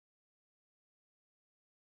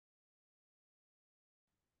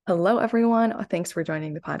Hello, everyone. Thanks for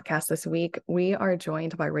joining the podcast this week. We are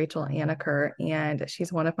joined by Rachael Anacker, and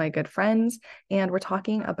she's one of my good friends. And we're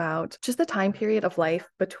talking about just the time period of life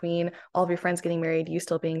between all of your friends getting married, you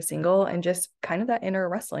still being single, and just kind of that inner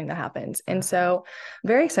wrestling that happens. And so,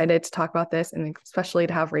 very excited to talk about this, and especially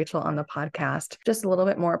to have Rachael on the podcast. Just a little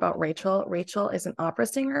bit more about Rachael. Rachael is an opera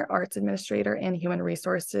singer, arts administrator, and human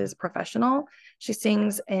resources professional. She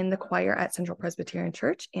sings in the choir at Central Presbyterian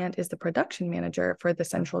Church and is the production manager for the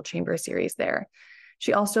Central Chamber series there.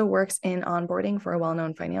 She also works in onboarding for a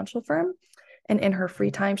well-known financial firm. And in her free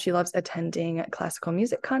time, she loves attending classical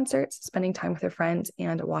music concerts, spending time with her friends,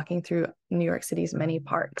 and walking through New York City's many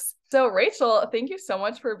parks. So Rachael, thank you so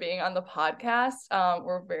much for being on the podcast.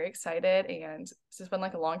 We're very excited, and this has been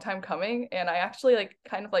like a long time coming. And I actually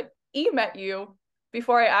met you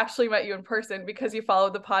before I actually met you in person because you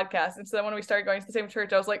followed the podcast. And so then when we started going to the same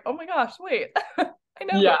church, I was like, oh my gosh, wait, I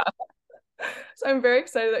know. Yeah. So I'm very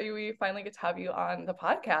excited that we finally get to have you on the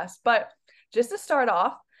podcast. But just to start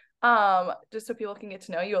off, just so people can get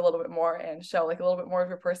to know you a little bit more and show like a little bit more of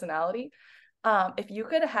your personality, if you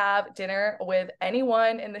could have dinner with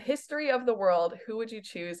anyone in the history of the world, who would you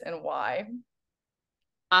choose and why?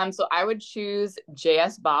 So I would choose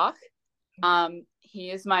J.S. Bach. He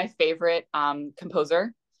is my favorite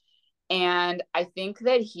composer. And I think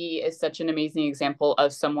that he is such an amazing example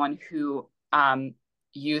of someone who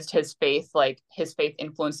used his faith, like his faith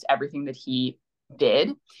influenced everything that he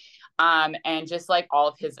did. And just like all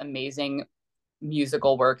of his amazing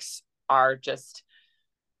musical works are just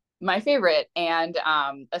my favorite. And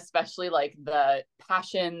especially like the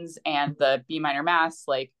Passions and the B minor mass,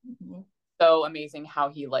 like so amazing how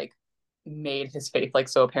he like made his faith like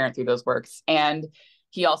so apparent through those works. And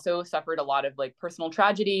he also suffered a lot of like personal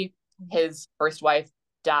tragedy. His first wife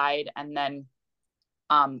died, and then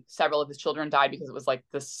several of his children died because it was like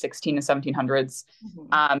the 16 and 1700s.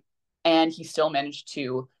 And he still managed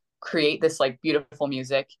to create this like beautiful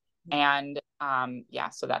music. And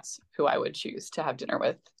so that's who I would choose to have dinner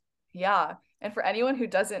with. Yeah. And for anyone who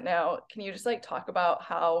doesn't know, can you just like talk about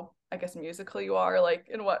how, I guess, musical you are, like,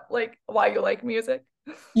 and what, like, why you like music?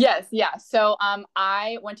 Yes. Yeah. So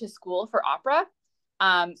I went to school for opera.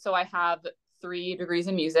 So I have 3 degrees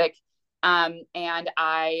in music. And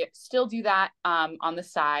I still do that on the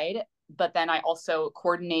side, but then I also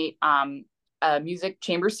coordinate a music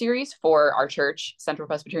chamber series for our church, Central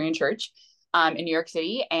Presbyterian Church, in New York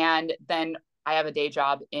City. And then I have a day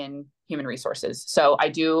job in human resources. So I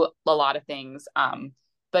do a lot of things.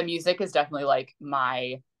 But music is definitely like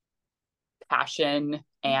my passion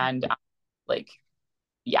and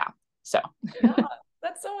so. Yeah,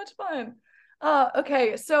 that's so much fun.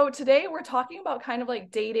 Okay, so today we're talking about kind of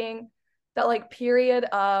like dating, that like period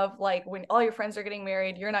of like when all your friends are getting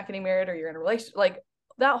married, you're not getting married, or you're in a relationship, like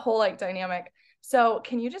that whole like dynamic. So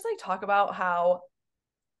can you just like talk about how,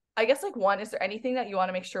 I guess, like, one, is there anything that you want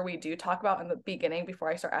to make sure we do talk about in the beginning before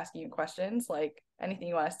I start asking you questions? Like anything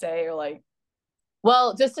you want to say, or like.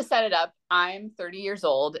 Well, just to set it up, I'm 30 years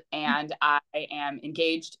old and I am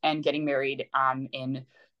engaged and getting married in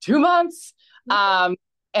 2 months.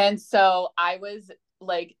 And so I was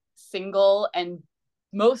like single and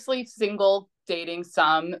mostly single, dating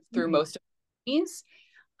some through most of these.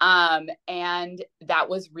 And that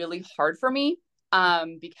was really hard for me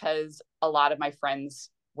because a lot of my friends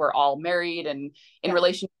were all married and in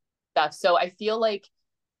relationship stuff. So I feel like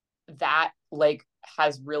that like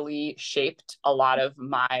has really shaped a lot of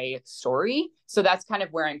my story. So that's kind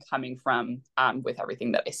of where I'm coming from with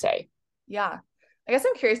everything that I say. Yeah. I guess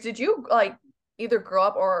I'm curious, did you like either grow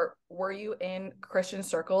up or were you in Christian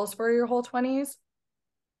circles for your whole 20s?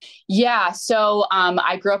 Yeah. So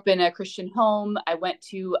I grew up in a Christian home. I went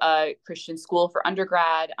to a Christian school for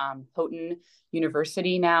undergrad, Houghton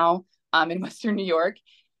University now in Western New York.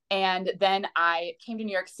 And then I came to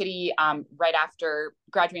New York City right after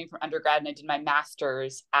graduating from undergrad, and I did my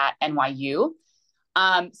master's at NYU.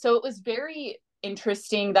 So it was very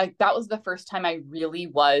interesting. That was the first time I really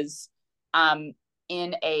was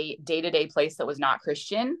in a day-to-day place that was not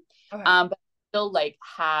Christian. Okay. But still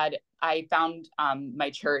I found my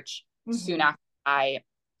church soon after I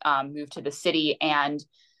moved to the city, and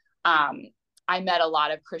I met a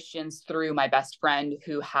lot of Christians through my best friend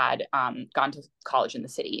who had gone to college in the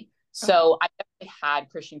city. So I definitely had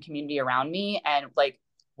Christian community around me and like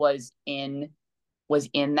was in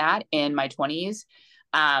that in my 20s.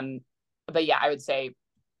 But yeah, I would say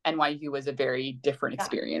NYU was a very different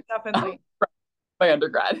experience. Definitely. From my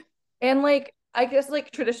undergrad. And like, I guess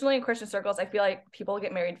like traditionally in Christian circles, I feel like people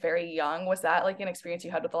get married very young. Was that like an experience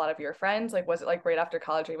you had with a lot of your friends? Like, was it like right after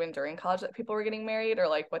college or even during college that people were getting married, or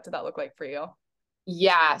like what did that look like for you?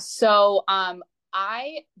 Yeah. So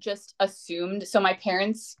I just assumed, so my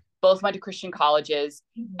parents both went to Christian colleges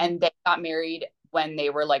and they got married when they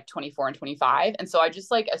were like 24 and 25. And so I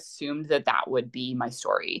just like assumed that that would be my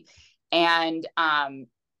story. And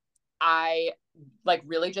I like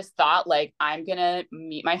really just thought like I'm gonna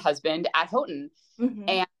meet my husband at Houghton.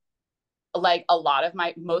 And like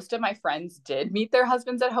most of my friends did meet their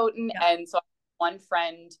husbands at Houghton. Yeah. And so one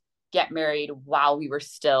friend get married while we were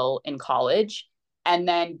still in college. And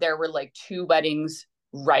then there were like two weddings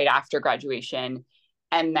right after graduation.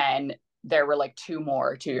 And then there were like two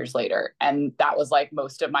more 2 years later. And that was like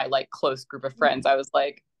most of my like close group of friends. I was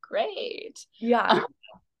like, great. Yeah.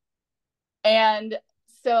 And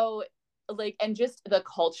so like, and just the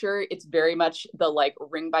culture, it's very much the like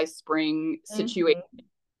ring by spring situation.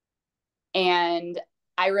 And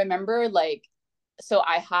I remember like, so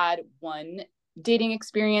I had one dating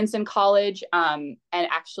experience in college. And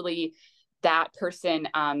actually that person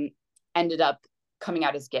ended up coming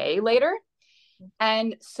out as gay later.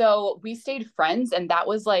 And so we stayed friends. And that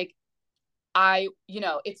was like,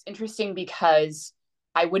 it's interesting because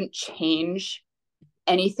I wouldn't change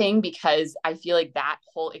anything because I feel like that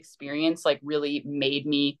whole experience like really made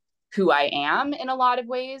me who I am in a lot of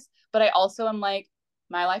ways. But I also am like,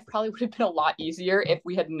 my life probably would have been a lot easier if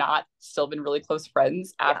we had not still been really close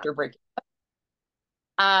friends after breaking up.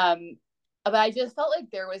 But I just felt like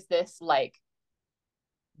there was this like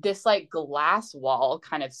glass wall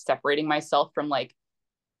kind of separating myself from like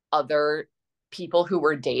other people who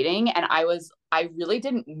were dating. And I really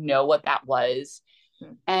didn't know what that was.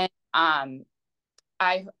 And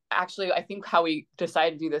I think how we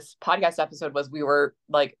decided to do this podcast episode was we were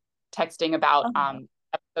like texting about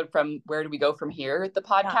episode from Where Do We Go From Here, the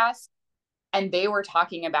podcast. And they were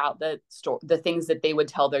talking about the things that they would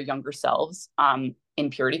tell their younger selves in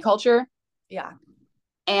purity culture. Yeah.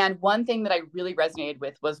 And one thing that I really resonated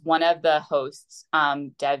with was one of the hosts,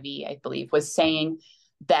 Devi, I believe, was saying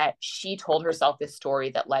that she told herself this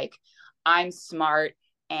story that like, I'm smart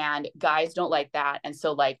and guys don't like that. And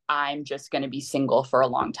so like, I'm just going to be single for a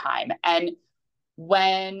long time. And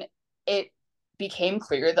when it became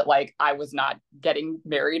clear that like, I was not getting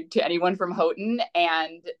married to anyone from Houghton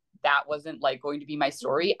and that wasn't like going to be my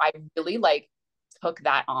story, I really like took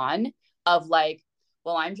that on of like,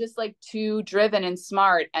 well, I'm just like too driven and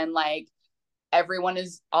smart. And like,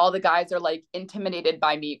 all the guys are like intimidated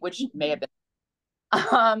by me, which may have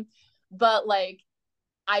been, but like,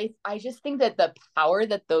 I just think that the power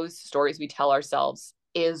that those stories we tell ourselves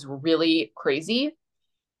is really crazy.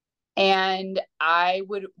 And I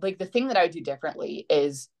would like, the thing that I would do differently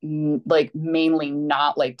is like mainly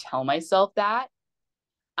not like tell myself that.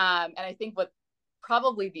 And I think what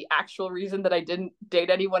probably the actual reason that I didn't date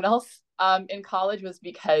anyone else in college was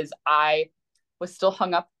because I was still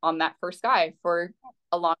hung up on that first guy for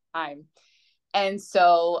a long time. And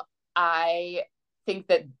so I think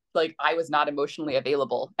that like I was not emotionally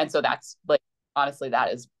available. And so that's like, honestly,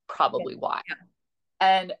 that is probably why.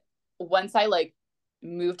 And once I like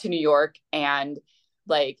moved to New York and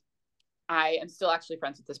like, I am still actually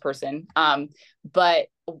friends with this person. But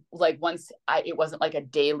like it wasn't like a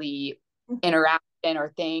daily interaction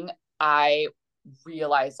or thing, I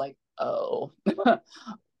realized like, oh,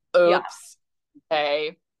 oops.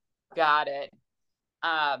 Okay. Got it.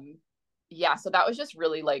 So that was just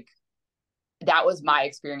really like, that was my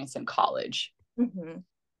experience in college.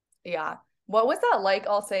 Yeah. What was that like?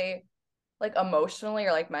 I'll say like emotionally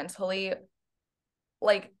or like mentally.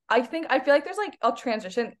 Like I feel like there's like a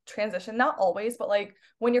transition, not always, but like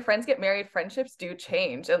when your friends get married, friendships do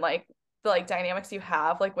change and like the like dynamics you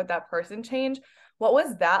have like with that person change. What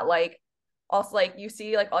was that like? Also, like you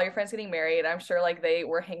see like all your friends getting married. I'm sure like they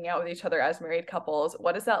were hanging out with each other as married couples.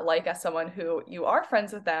 What is that like as someone who you are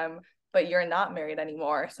friends with them, but you're not married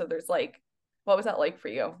anymore? So there's like, what was that like for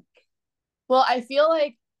you? Well, I feel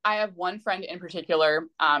like I have one friend in particular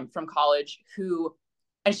from college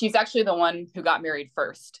and she's actually the one who got married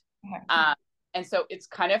first. And so it's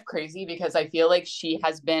kind of crazy because I feel like she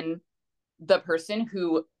has been the person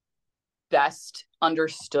who best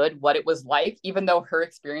understood what it was like, even though her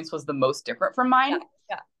experience was the most different from mine.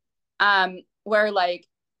 Where like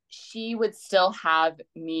she would still have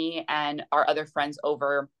me and our other friends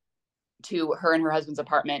over to her and her husband's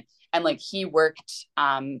apartment, and like he worked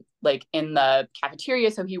like in the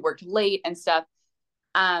cafeteria, so he worked late and stuff.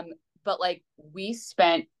 But like we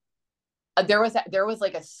spent there was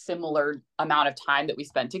like a similar amount of time that we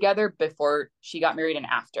spent together before she got married and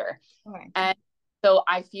after. And so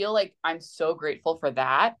I feel like I'm so grateful for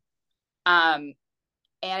that. And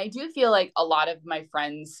I do feel like a lot of my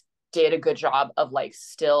friends did a good job of like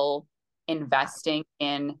still investing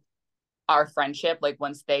in our friendship like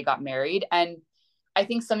once they got married. And I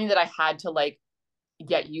think something that I had to like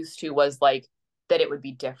get used to was like that it would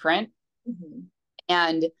be different. Mm-hmm.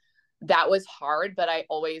 And that was hard, but I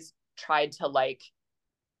always tried to like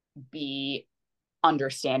be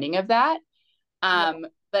understanding of that. Yeah.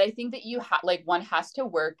 But I think that you like one has to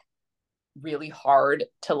work really hard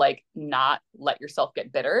to like not let yourself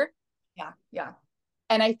get bitter. Yeah. Yeah.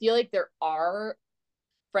 And I feel like there are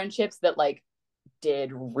friendships that like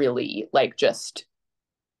did really like just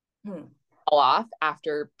Hmm. fall off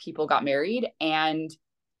after people got married, and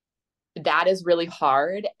that is really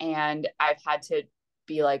hard. And I've had to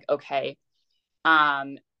be like, okay,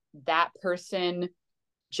 um that person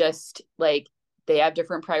just like they have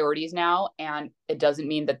different priorities now, and it doesn't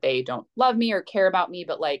mean that they don't love me or care about me,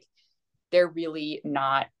 but like they're really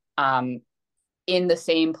not in the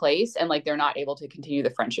same place, and like they're not able to continue the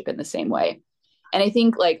friendship in the same way. And I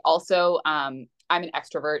think like also I'm an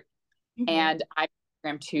extrovert, Mm-hmm. and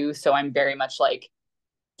I'm too, so I'm very much like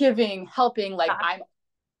giving, helping, like Yeah. I'm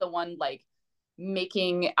the one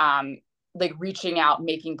making like reaching out,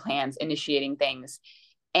 making plans, initiating things.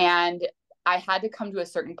 And I had to come to a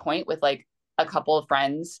certain point with like a couple of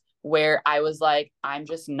friends where I was like, I'm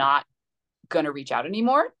just not gonna reach out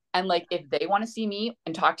anymore. And like if they want to see me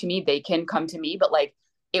and talk to me, they can come to me. But like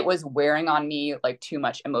it was wearing on me like too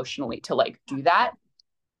much emotionally to like do that.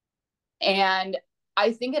 And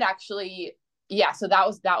I think it actually, yeah, so that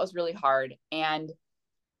was really hard. And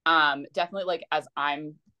definitely like as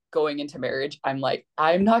I'm going into marriage, I'm like,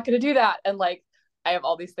 I'm not gonna do that. And like I have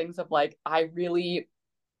all these things of like, I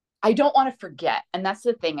don't want to forget. And that's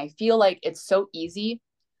the thing. I feel like it's so easy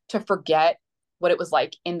to forget what it was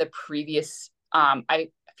like in the previous I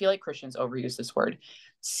feel like Christians overuse this word,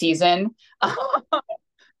 season.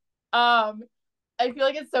 um I feel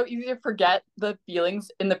like it's so easy to forget the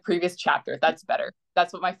feelings in the previous chapter. That's better.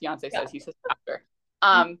 That's what my fiance Yeah. says. He says chapter.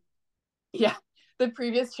 Um yeah, the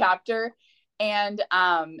previous chapter. And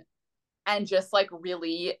just like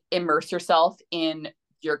really immerse yourself in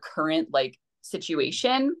your current like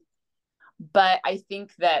situation. But I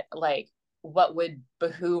think that like what would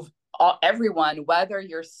behoove everyone, whether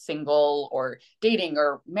you're single or dating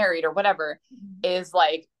or married or whatever, Mm-hmm. is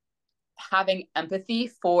like having empathy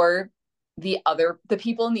for the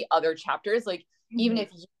people in the other chapters. Like even Mm-hmm. if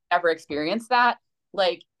you ever experienced that,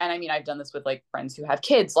 like, and I mean, I've done this with like friends who have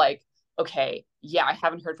kids, like, okay, yeah, I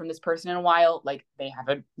haven't heard from this person in a while. Like they have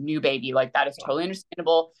a new baby. Like that is totally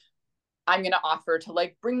understandable. I'm going to offer to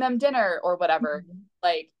like bring them dinner or whatever. Mm-hmm.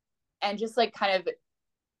 Like, and just like kind of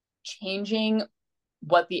changing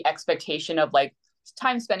what the expectation of like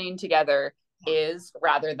time spending together is,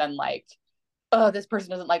 rather than like, oh, this person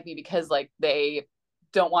doesn't like me because like they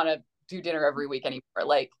don't want to do dinner every week anymore.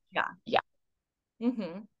 Like, Yeah. yeah.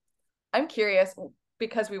 Mm-hmm. I'm curious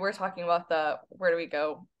because we were talking about the where do we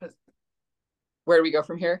go? Where do we go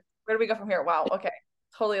from here? Where do we go from here? Wow. Okay.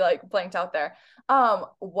 Totally like blanked out there.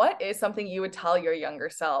 What is something you would tell your younger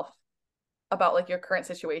self about like your current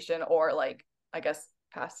situation or like I guess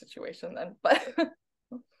past situation then? But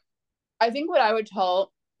I think what I would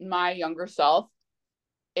tell my younger self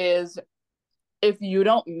is if you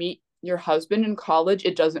don't meet your husband in college,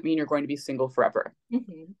 it doesn't mean you're going to be single forever.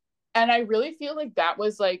 mm-hmm. And I really feel like that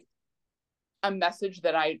was like a message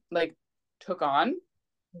that I like took on.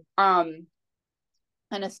 Um,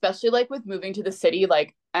 and especially like with moving to the city,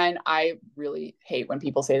 like, and I really hate when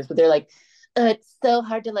people say this, but they're like, it's so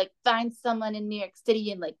hard to like find someone in New York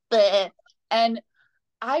City and like, bleh. And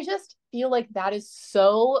I just feel like that is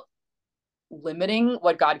so limiting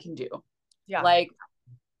what God can do. Yeah. Like,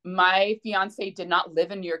 my fiance did not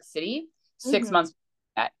live in New York City 6 months.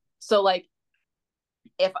 So like,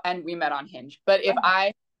 if and we met on Hinge, but if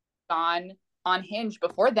I gone on Hinge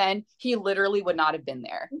before then, he literally would not have been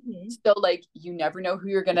there. Mm-hmm. So like you never know who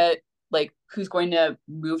you're gonna like who's going to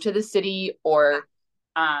move to the city or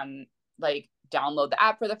like download the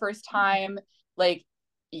app for the first time. Like,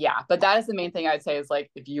 yeah, but that is the main thing I'd say is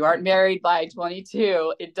like if you aren't married by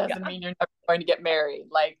 22, it doesn't Yeah. mean you're never going to get married.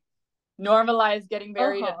 Like normalize getting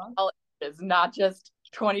married at Uh-huh. all ages, not just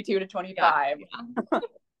 22 to Yeah. 25. Yeah.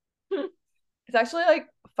 It's actually like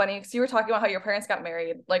funny because you were talking about how your parents got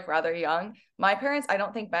married like rather young. My parents, I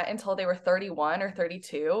don't think met until they were 31 or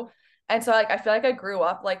 32. And so like I feel like I grew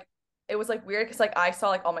up like it was like weird because like I saw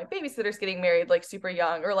like all my babysitters getting married like super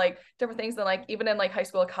young or like different things. And like even in like high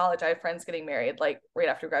school or college, I had friends getting married like right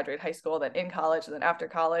after graduated high school, then in college, and then after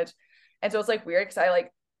college. And so it's like weird because I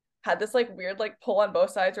like had this like weird like pull on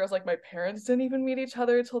both sides where I was like, my parents didn't even meet each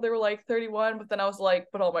other until they were like 31. But then I was like,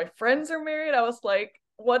 but all my friends are married. I was like,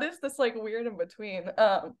 what is this like weird in between?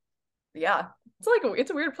 Yeah, it's like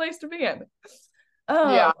it's a weird place to be in.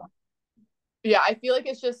 Um, Yeah. Yeah, I feel like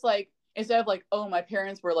it's just like instead of like, oh, my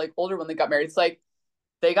parents were like older when they got married. It's like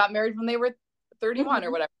they got married when they were 31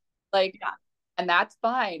 or whatever. Like, Yeah. and that's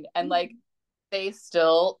fine. And like they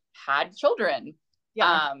still had children.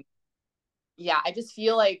 Yeah. Yeah, I just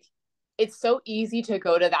feel like it's so easy to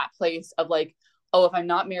go to that place of like, oh, if I'm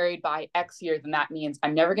not married by X year, then that means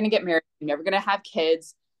I'm never going to get married. I'm never going to have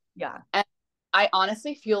kids. Yeah. And I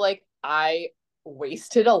honestly feel like I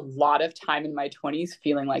wasted a lot of time in my 20s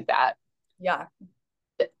feeling like that. Yeah.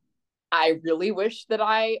 I really wish that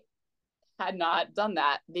I had not done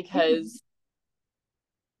that because,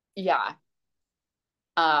 yeah.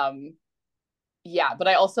 Um, yeah, but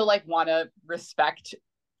I also like want to respect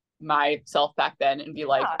myself back then and be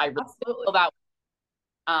like, Yeah, I really absolutely. feel that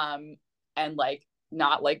and like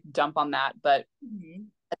not like dump on that, but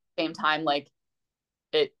at the same time, like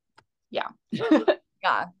it, yeah.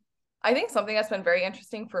 Yeah. I think something that's been very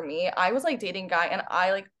interesting for me, I was like dating a guy and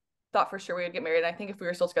I like thought for sure we would get married. And I think if we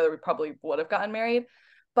were still together, we probably would have gotten married.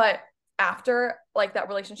 But after like that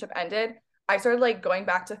relationship ended, I started like going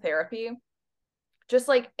back to therapy, just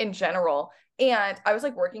like in general. And I was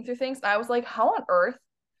like working through things and I was like, how on earth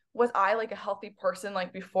was I like a healthy person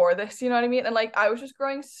like before this? You know what I mean? And like I was just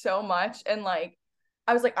growing so much and like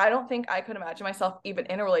I was like, I don't think I could imagine myself even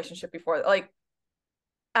in a relationship before. Like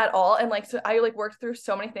at all. And like, so I like worked through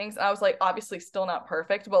so many things. And I was like, obviously still not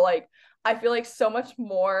perfect, but like, I feel like so much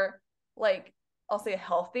more like, I'll say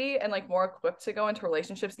healthy and like more equipped to go into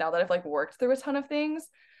relationships now that I've like worked through a ton of things.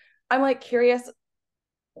 I'm like curious,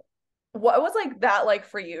 what was like that like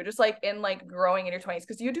for you, just like in like growing in your 20s?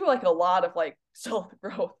 Because you do like a lot of like self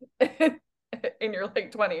growth in your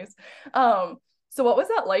like 20s. So what was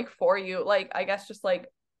that like for you? Like, I guess just like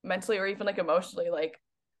mentally or even like emotionally, like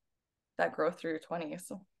that growth through your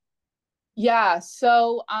 20s. Yeah.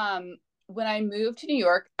 So when I moved to New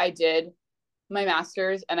York, I did my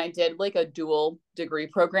master's and I did like a dual degree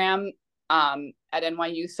program at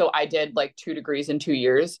NYU. So I did like 2 degrees in 2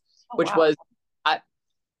 years, Oh which wow. was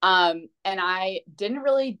and I didn't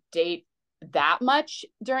really date that much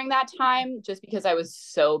during that time just because I was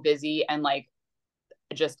so busy and like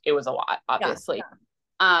just it was a lot, Yeah. obviously.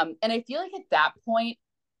 And I feel like at that point,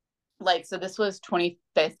 like so this was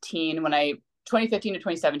 2015 when I 2015 to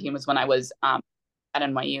 2017 was when I was at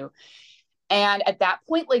NYU. And at that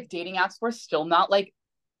point, like dating apps were still not like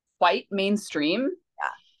quite mainstream.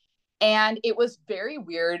 Yeah. And it was very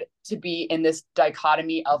weird to be in this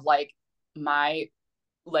dichotomy of like my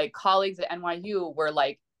like colleagues at NYU were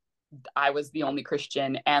like I was the only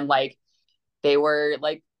Christian and like they were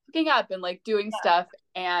like hooking up and like doing stuff.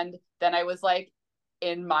 And then I was like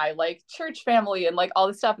in my like church family and like all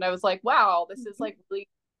this stuff. And I was like, wow, this is like really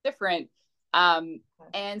different. And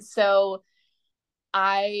so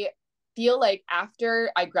I feel like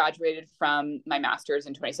after I graduated from my master's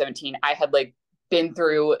in 2017, I had like been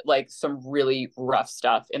through like some really rough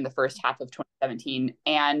stuff in the first half of 2017.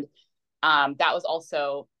 And that was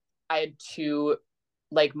also, I had two,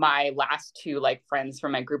 like my last two like friends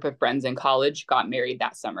from my group of friends in college got married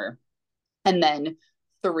that summer. And then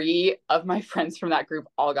three of my friends from that group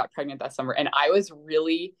all got pregnant that summer. And I was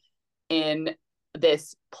really in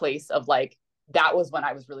this place of like, that was when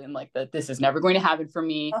I was really in like the this is never going to happen for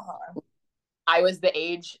me. Uh-huh. I was the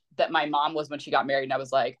age that my mom was when she got married, and I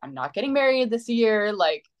was like, I'm not getting married this year.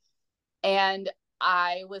 Like, and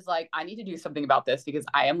I was like, I need to do something about this because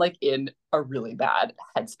I am like in a really bad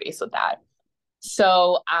headspace with that.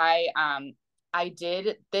 So I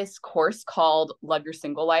did this course called Love Your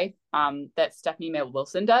Single Life that Stephanie May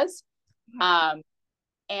Wilson does. Um,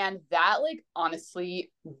 and that like honestly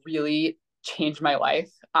really changed my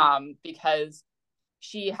life because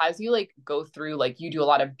she has you like go through like you do a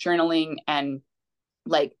lot of journaling and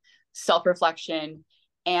like self-reflection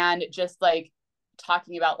and just like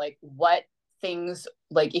talking about like what things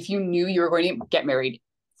like if you knew you were going to get married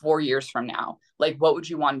 4 years from now, like what would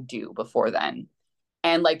you want to do before then?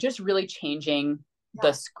 And like just really changing the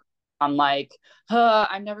Yeah. on like,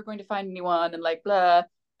 I'm never going to find anyone and like blah.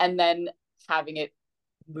 And then having it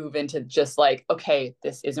move into just like, okay,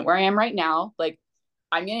 this isn't where I am right now. Like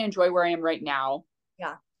I'm gonna enjoy where I am right now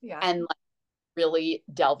Yeah. Yeah. and like really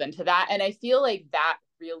delve into that. And I feel like that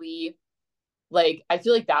really like I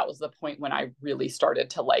feel like that was the point when I really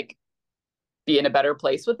started to like be in a better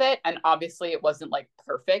place with it. And obviously it wasn't like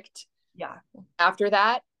perfect Yeah. after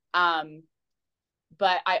that. Um,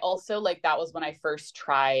 but I also like that was when I first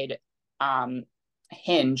tried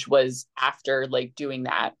Hinge was after like doing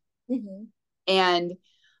that. Mm-hmm. And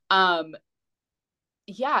um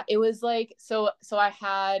yeah, it was like so I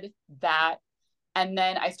had that and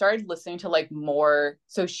then I started listening to like more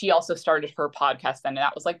so she also started her podcast then and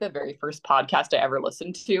that was like the very first podcast I ever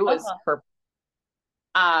listened to was Uh-huh. her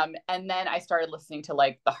And then I started listening to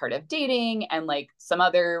like The Heart of Dating and like some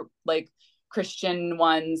other like Christian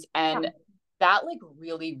ones. And that like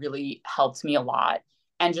really, really helped me a lot.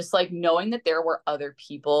 And just like knowing that there were other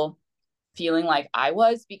people feeling like I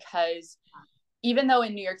was, because even though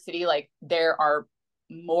in New York City, like there are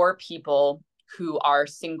more people who are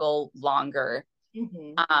single longer,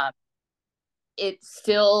 it's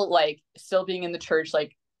still like still being in the church,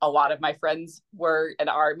 like a lot of my friends were and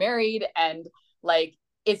are married, and like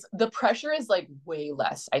it's the pressure is like way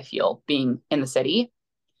less, I feel, being in the city.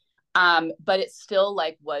 But it still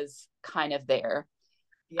like was kind of there.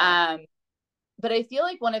 But I feel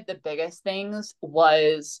like one of the biggest things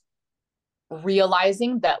was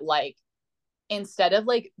realizing that like instead of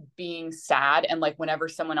like being sad and like whenever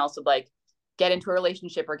someone else would like get into a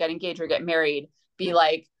relationship or get engaged or get married, be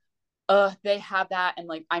like, they have that and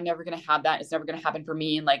like I'm never gonna have that. It's never gonna happen for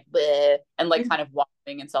me, and like bleh, and like kind of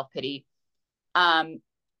wallowing in self-pity.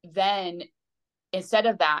 Then instead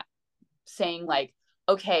of that, saying like,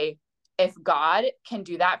 okay, if God can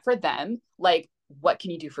do that for them, like what can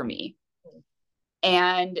you do for me?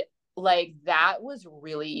 And like that was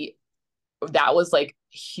like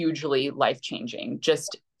hugely life-changing,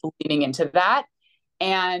 just leaning into that.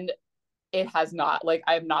 And it has not, like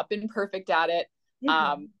I've not been perfect at it.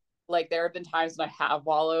 Like there have been times when I have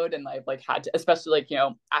wallowed and I've like had to, especially like, you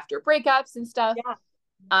know, after breakups and stuff.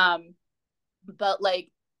 But like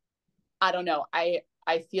I don't know, I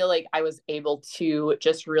feel like I was able to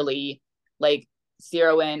just really like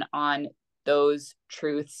zero in on those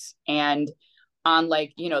truths, and on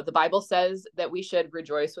like, you know, the Bible says that we should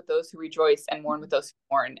rejoice with those who rejoice and mourn with those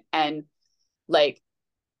who mourn. And like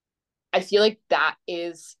I feel like that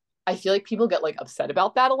is, I feel like people get like upset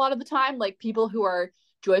about that a lot of the time. Like people who are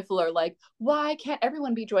joyful are like, why can't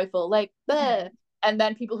everyone be joyful? Like, bleh. And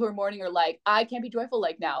then people who are mourning are like, I can't be joyful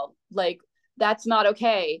like now. Like, that's not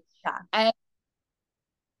okay. And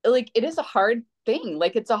like, it is a hard thing.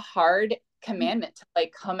 Like, it's a hard commandment to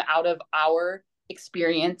like come out of our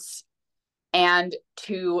experience and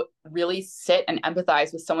to really sit and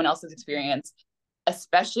empathize with someone else's experience,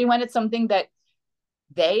 especially when it's something that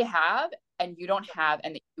they have and you don't have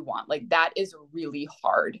and that you want. Like that is really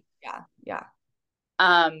hard.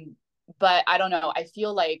 But I don't know, I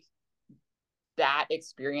feel like that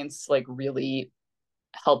experience like really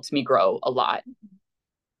helped me grow a lot.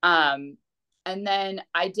 And then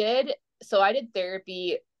I did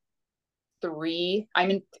therapy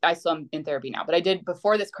I still am in therapy now, but I did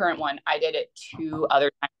before this current one, I did it 2 other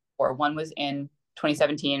times before. One was in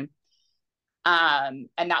 2017. And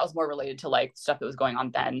that was more related to like stuff that was going on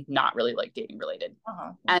then, not really like dating related.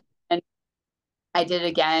 And I did it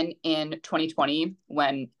again in 2020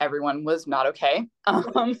 when everyone was not okay.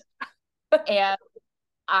 And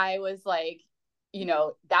I was like, you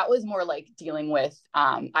know, that was more like dealing with,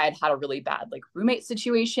 I had a really bad like roommate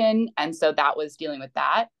situation. And so that was dealing with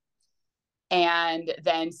that. And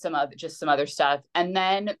then some other stuff. And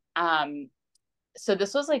then, so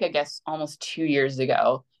this was like, I guess almost 2 years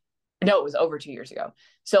ago. No, it was over 2 years ago.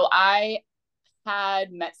 So I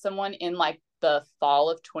had met someone in like the fall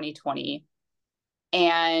of 2020,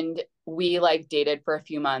 and we like dated for a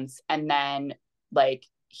few months, and then like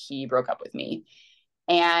he broke up with me.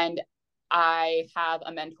 And I have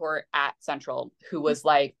a mentor at Central who was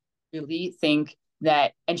like, really think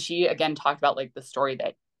that, and she again talked about like the story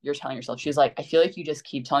that you're telling yourself. She's like, I feel like you just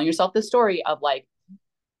keep telling yourself this story of like,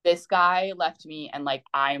 this guy left me and like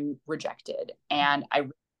I'm rejected, and I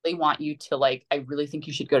really want you to like, I really think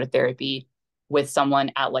you should go to therapy with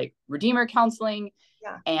someone at like Redeemer Counseling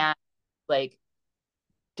and like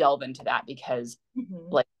delve into that, because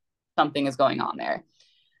like something is going on there.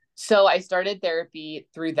 So I started therapy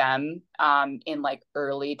through them in like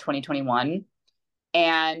early 2021.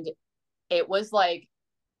 And it was like,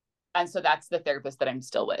 and so that's the therapist that I'm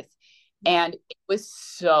still with. And it was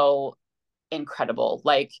so incredible.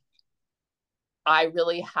 Like, I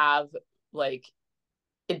really have like,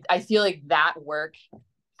 I feel like that work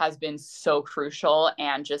has been so crucial.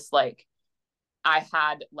 And just like, I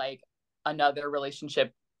had like another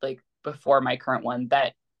relationship like before my current one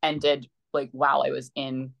that ended like while I was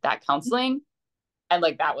in that counseling. And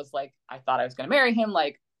like, that was like, I thought I was going to marry him,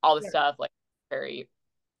 like all this stuff, like very,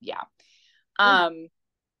 yeah.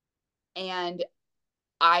 And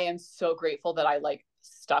I am so grateful that I like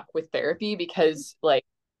stuck with therapy, because like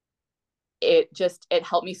it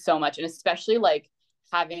helped me so much. And especially like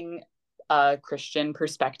having a Christian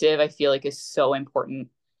perspective, I feel like is so important.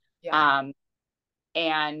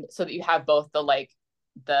 And so that you have both the like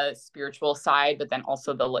the spiritual side, but then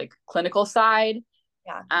also the like clinical side.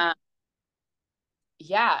 And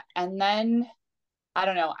then I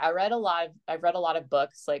don't know. I've read a lot of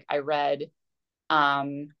books. Like I read,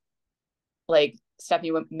 um, like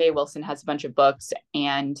Stephanie May Wilson has a bunch of books,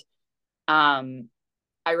 and um,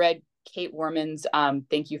 I read Kate Warman's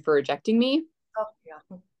 "Thank You for Rejecting Me." Oh,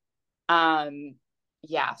 yeah. Um,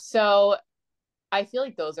 yeah. So I feel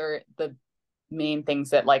like those are the main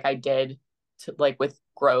things that like I did to like with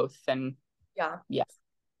growth and Yeah. yeah.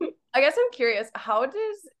 I guess I'm curious, how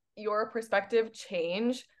does your perspective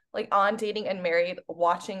change like on dating and married,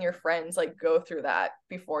 watching your friends like go through that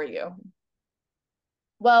before you?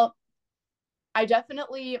 Well, I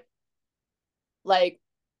definitely like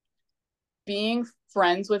being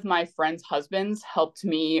friends with my friends' husbands helped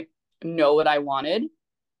me know what I wanted.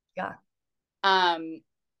 Yeah. Um,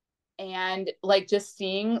 and like just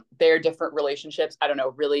seeing their different relationships, I don't know,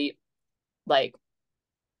 really like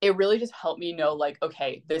it really just helped me know like,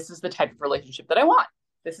 okay, this is the type of relationship that I want.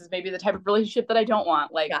 This is maybe the type of relationship that I don't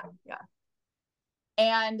want. Like, Yeah. Yeah.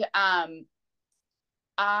 and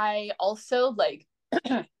I also like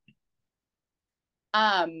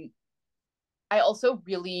um I also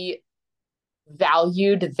really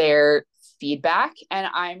valued their feedback, and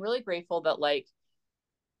I'm really grateful that like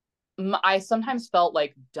I sometimes felt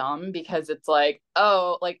like dumb because it's like,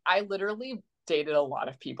 oh, like I literally dated a lot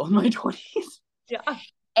of people in my 20s. Yeah.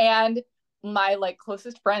 And my like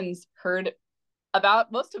closest friends heard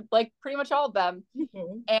about most of like pretty much all of them.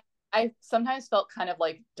 Mhm. And I sometimes felt kind of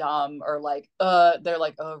like dumb or like, they're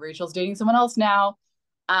like, oh, Rachel's dating someone else now.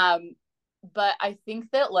 Um, but I think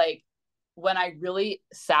that like when I really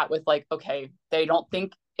sat with like, okay, they don't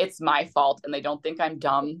think it's my fault and they don't think I'm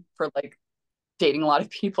dumb for like dating a lot of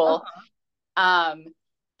people. Uh-huh. Um,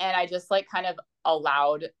 and I just like kind of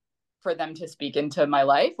allowed for them to speak into my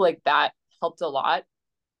life. Like that helped a lot.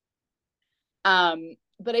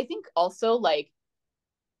 But I think also like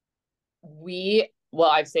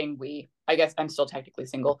I'm saying we, I guess I'm still technically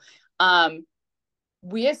single. Um,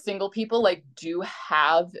 we as single people like do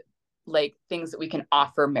have like things that we can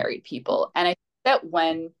offer married people. And I think that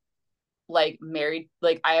when like married,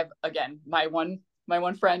 like I have again my one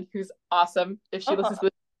friend who's awesome. If she listens Uh-huh. to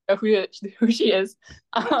this, I know who she is.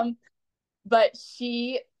 Um, but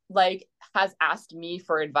she like has asked me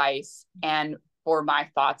for advice and for my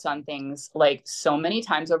thoughts on things like so many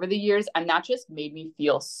times over the years, and that just made me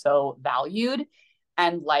feel so valued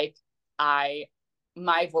and like I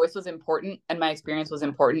my voice was important and my experience was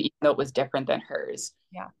important even though it was different than hers.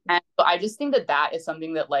 Yeah. And so I just think that that is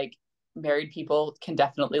something that like married people can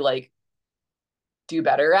definitely like do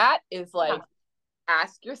better at, is Yeah. like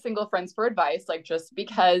ask your single friends for advice, like just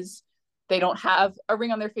because they don't have a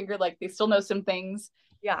ring on their finger, like they still know some things.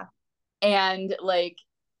 Yeah. And like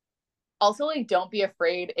also like don't be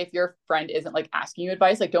afraid if your friend isn't like asking you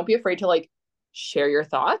advice, like don't be afraid to like share your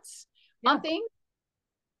thoughts on Yeah. things.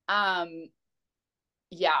 um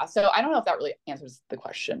yeah, so I don't know if that really answers the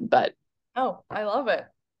question, but Oh, I love it.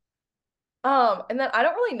 And then I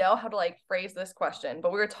don't really know how to like phrase this question,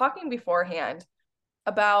 but we were talking beforehand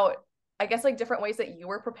about, I guess, like different ways that you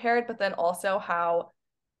were prepared, but then also how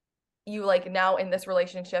you like now in this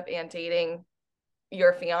relationship and dating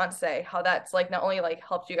your fiance, how that's like not only like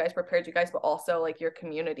helped you guys, prepared you guys, but also like your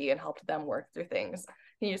community and helped them work through things.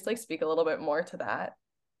 Can you just like speak a little bit more to that?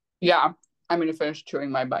 yeah, I'm gonna finish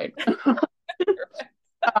chewing my bite.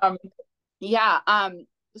 um yeah,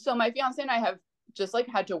 so my fiance and I have just like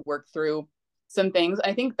had to work through some things.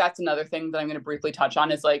 I think that's another thing that I'm going to briefly touch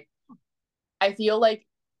on is like I feel like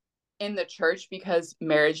in the church, because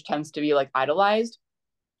marriage tends to be like idolized,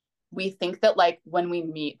 we think that like when we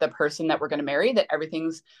meet the person that we're going to marry, that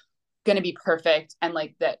everything's going to be perfect. And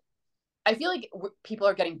like that, I feel like people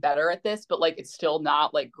are getting better at this, but like it's still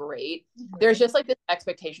not like great. There's Mhm. just like this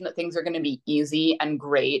expectation that things are going to be easy and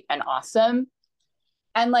great and awesome.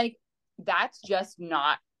 And like that's just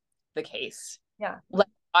not the case. Yeah. Like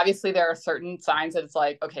obviously there are certain signs that it's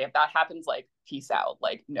like, okay, if that happens, like peace out,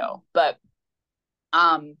 like no. But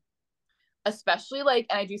um especially like,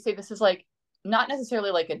 and I do say this is like not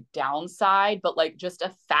necessarily like a downside, but like just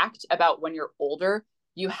a fact about when you're older,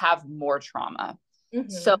 you have more trauma.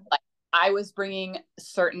 So Hmm. like I was bringing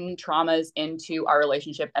certain traumas into our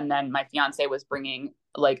relationship, and then my fiance was bringing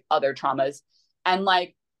like other traumas, and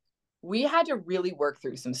like we had to really work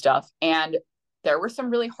through some stuff, and there were some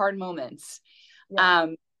really hard moments. Yeah.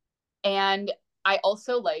 um and I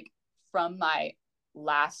also like from my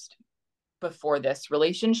last before this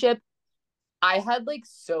relationship, I had like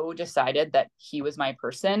so decided that he was my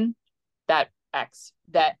person, that ex,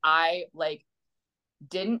 that I like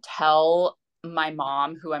didn't tell my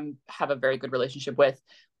mom, who I'm have a very good relationship with,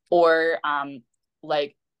 or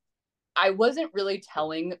like I wasn't really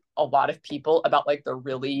telling a lot of people about like the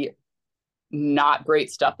really not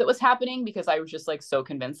great stuff that was happening because I was just like so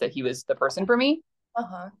convinced that he was the person for me.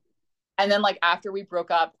 Uh-huh. And then like after we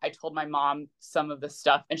broke up, I told my mom some of the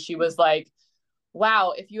stuff and she was like,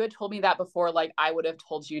 wow, if you had told me that before, like I would have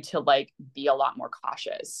told you to like be a lot more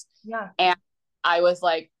cautious. Yeah. And I was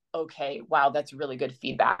like, okay, wow, that's really good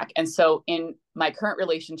feedback. And so in my current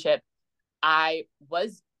relationship, I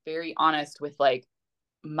was very honest with like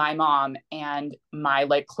my mom and my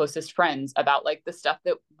like closest friends about like the stuff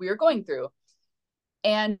that we were going through.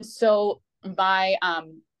 And so my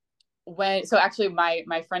actually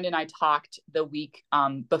my friend and I talked the week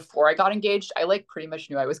before I got engaged. I like pretty much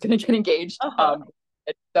knew I was going to get engaged. Uh-huh.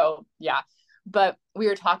 So yeah, but we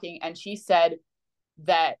were talking and she said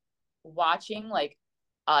that watching like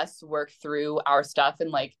us work through our stuff and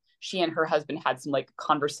like she and her husband had some like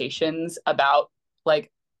conversations about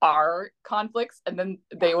like our conflicts and then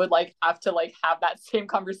they would like have to like have that same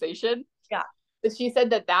conversation. Yeah. But she said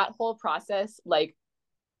that that whole process like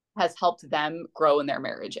has helped them grow in their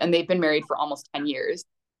marriage and they've been married for almost 10 years.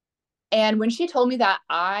 And when she told me that,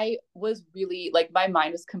 I was really like my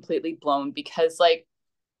mind was completely blown because like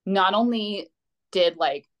not only did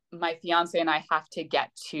like my fiance and I have to get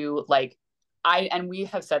to like and we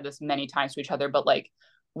have said this many times to each other, but like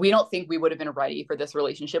we don't think we would have been ready for this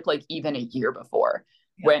relationship like even a year before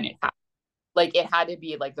when it happened. Like it had to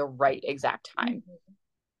be like the right exact time.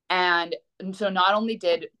 And so not only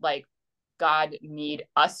did like God need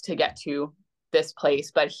us to get to this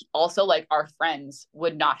place, but also like our friends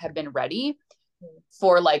would not have been ready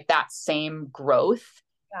for like that same growth.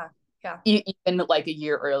 Yeah. Even like a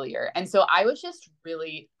year earlier. And so I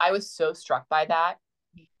was so struck by that.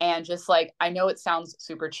 And just like, I know it sounds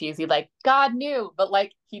super cheesy, like God knew, but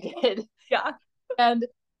like he did. Yeah. And,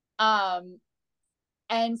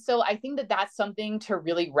 and so I think that that's something to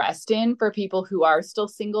really rest in for people who are still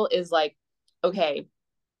single is like, okay,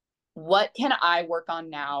 what can I work on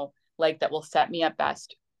now? Like that will set me up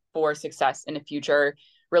best for success in a future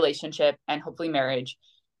relationship and hopefully marriage.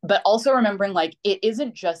 But also remembering like, it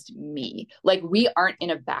isn't just me. Like we aren't in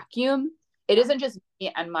a vacuum. It isn't just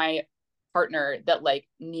me and my partner that like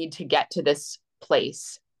need to get to this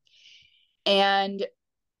place. And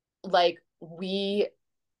like we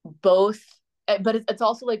both, but it's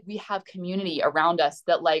also like we have community around us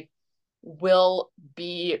that like will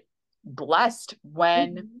be blessed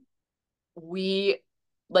when we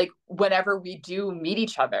like whenever we do meet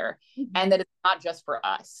each other and that it's not just for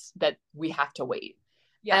us that we have to wait.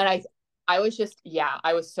 And I was just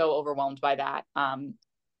I was so overwhelmed by that.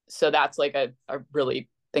 So that's like a really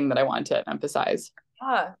thing that I wanted to emphasize.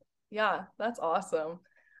 Yeah, that's awesome.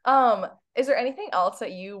 Is there anything else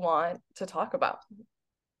that you want to talk about?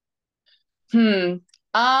 I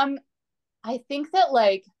think that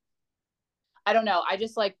like I don't know, I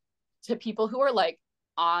just like to people who are like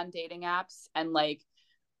on dating apps and like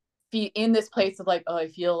be in this place of like, oh, I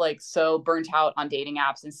feel like so burnt out on dating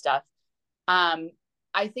apps and stuff.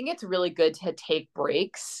 I think it's really good to take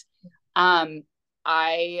breaks. I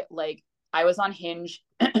was on Hinge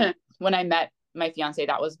when I met my fiance.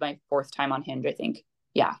 That was my 4th time on Hinge, I think.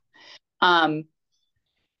 Yeah.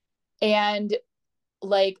 And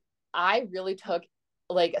like I really took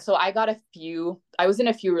like so I was in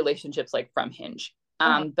a few relationships like from Hinge.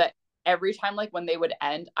 But every time like when they would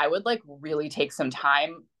end, I would like really take some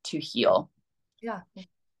time to heal. Yeah.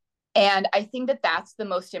 And I think that that's the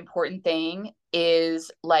most important thing is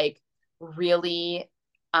like really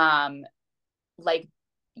like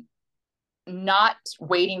not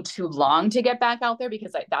waiting too long to get back out there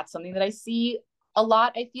because that's something that I see a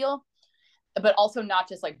lot, I feel, but also not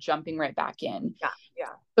just like jumping right back in. Yeah.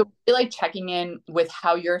 So really, like checking in with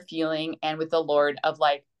how you're feeling and with the Lord of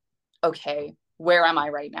like, okay, where am I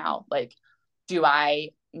right now? Like, do I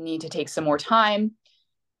need to take some more time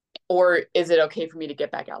or is it okay for me to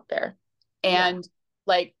get back out there? And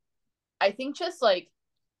like, I think just like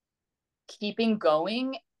keeping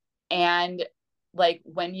going and like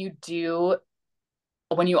when you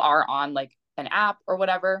are on like an app or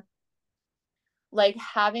whatever, like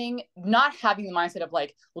not having the mindset of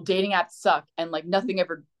like, well, dating apps suck and like nothing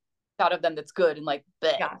ever out of them that's good and like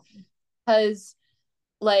because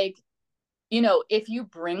like, you know, if you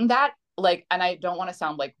bring that like, and I don't want to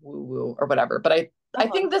sound like woo woo or whatever, but I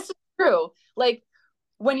think this is true. Like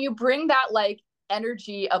when you bring that like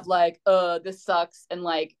energy of like, this sucks and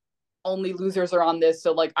like only losers are on this,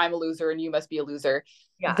 so like I'm a loser and you must be a loser.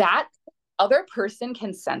 That other person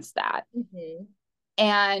can sense that.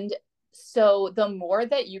 And so the more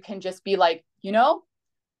that you can just be like, you know,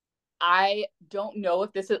 I don't know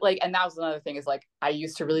if this is like, and that was another thing is like, I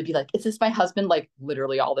used to really be like, is this my husband? Like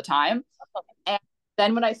literally all the time. And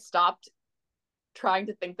then when I stopped trying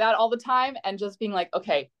to think that all the time and just being like,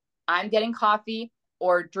 okay, I'm getting coffee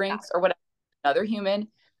or drinks or whatever, another human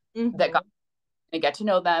that got to get to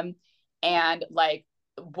know them. And like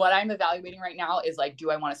what I'm evaluating right now is like,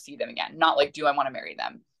 do I want to see them again? Not like, do I want to marry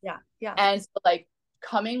them? Yeah. Yeah. And so like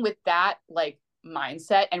coming with that like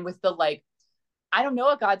mindset and with the like, I don't know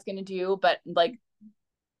what God's going to do, but like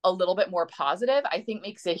a little bit more positive, I think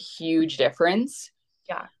makes a huge difference.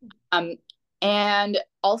 Yeah. And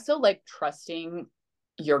also like trusting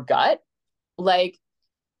your gut. Like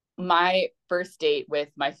my first date with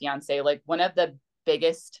my fiance, like one of the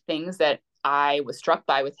biggest things that I was struck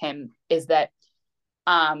by with him is that,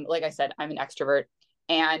 like I said, I'm an extrovert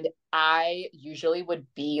and I usually would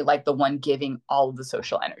be like the one giving all of the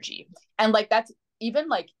social energy. And like, that's even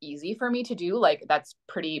like easy for me to do. Like that's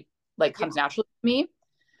pretty like comes naturally to me.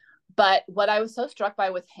 But what I was so struck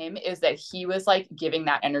by with him is that he was like giving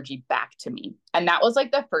that energy back to me. And that was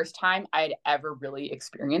like the first time I'd ever really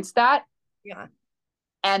experienced that. Yeah.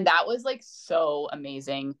 And that was like so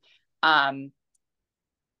amazing. Um,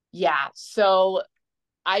 yeah. So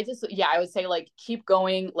I just, yeah, I would say like keep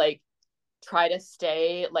going, like try to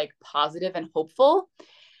stay like positive and hopeful.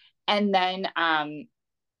 And then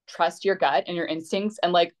trust your gut and your instincts.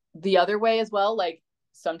 And like the other way as well, like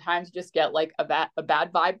sometimes you just get like a bad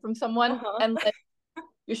vibe from someone and like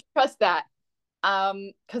you should trust that.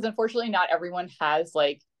 Because unfortunately not everyone has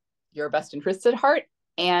like your best interests at heart.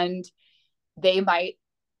 And they might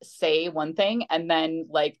say one thing and then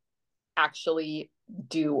like actually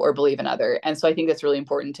do or believe another. And so I think that's really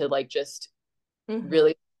important to like just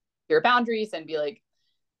really your boundaries and be like,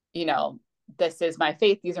 you know, this is my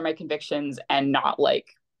faith, these are my convictions, and not like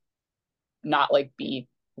be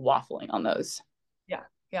waffling on those. Yeah.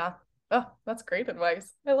 Yeah. Oh, that's great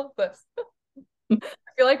advice. I love this. I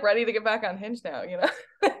feel like ready to get back on Hinge now, you know?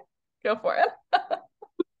 Go for it.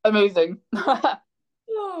 Amazing.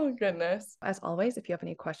 Oh, goodness. As always, if you have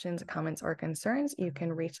any questions, comments, or concerns, you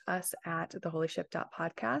can reach us at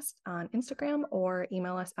theholyship.podcast on Instagram or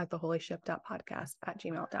email us at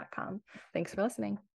theholyship.podcast@gmail.com. Thanks for listening.